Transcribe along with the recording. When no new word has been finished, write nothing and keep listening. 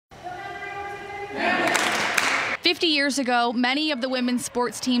50 years ago, many of the women's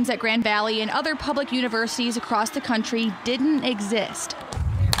sports teams at Grand Valley and other public universities across the country didn't exist.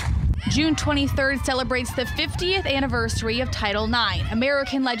 June 23rd celebrates the 50th anniversary of Title IX,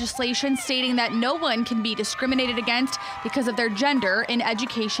 American legislation stating that no one can be discriminated against because of their gender in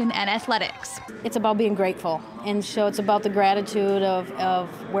education and athletics. It's about being grateful, and so it's about the gratitude of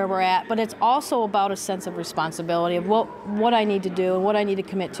where we're at, but it's also about a sense of responsibility of what I need to do and what I need to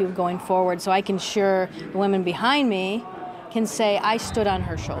commit to going forward so I can ensure the women behind me can say I stood on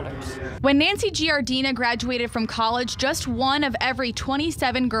her shoulders. When Nancy Giardina graduated from college, just one of every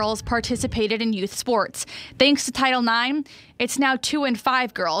 27 girls participated in youth sports. Thanks to Title IX, it's now 2 in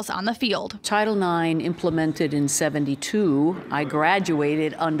 5 girls on the field. Title IX implemented in '72. I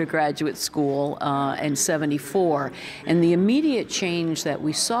graduated undergraduate school in '74. And the immediate change that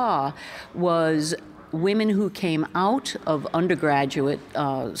we saw was women who came out of undergraduate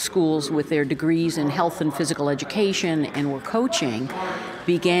schools with their degrees in health and physical education and were coaching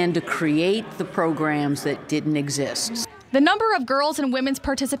began to create the programs that didn't exist. The number of girls and women's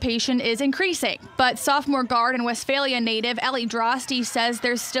participation is increasing, but sophomore guard and Westphalia native Ellie Drosty says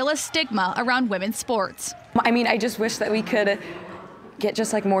there's still a stigma around women's sports. I mean, I just wish that we could get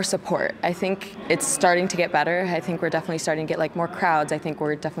just like more support. I think it's starting to get better. I think we're definitely starting to get like more crowds. I think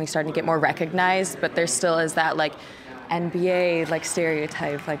we're definitely starting to get more recognized, but there still is that like NBA like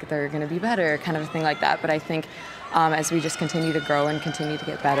stereotype, like they're gonna be better kind of a thing like that. But I think as we just continue to grow and continue to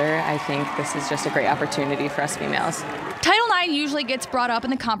get better, I think this is just a great opportunity for us females. Title IX usually gets brought up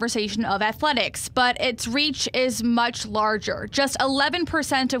in the conversation of athletics, but its reach is much larger. Just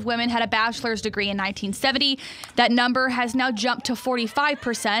 11% of women had a bachelor's degree in 1970. That number has now jumped to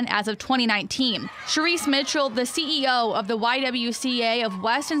 45% as of 2019. Sharice Mitchell, the CEO of the YWCA of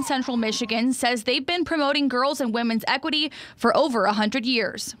West and Central Michigan, says they've been promoting girls and women's equity for over 100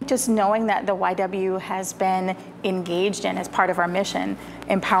 years. Just knowing that the YW has been engaged in as part of our mission,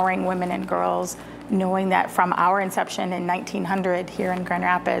 empowering women and girls, knowing that from our inception in 1900 here in Grand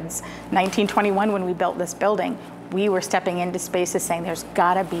Rapids, 1921 when we built this building, we were stepping into spaces saying there's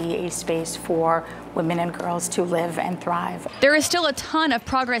gotta be a space for women and girls to live and thrive. There is still a ton of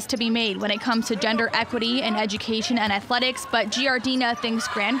progress to be made when it comes to gender equity in education and athletics, but Giardina thinks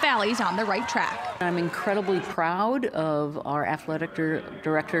Grand Valley's on the right track. I'm incredibly proud of our athletic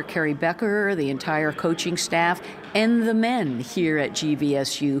director, Carrie Becker, the entire coaching staff, and the men here at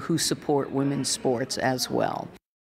GVSU who support women's sports as well.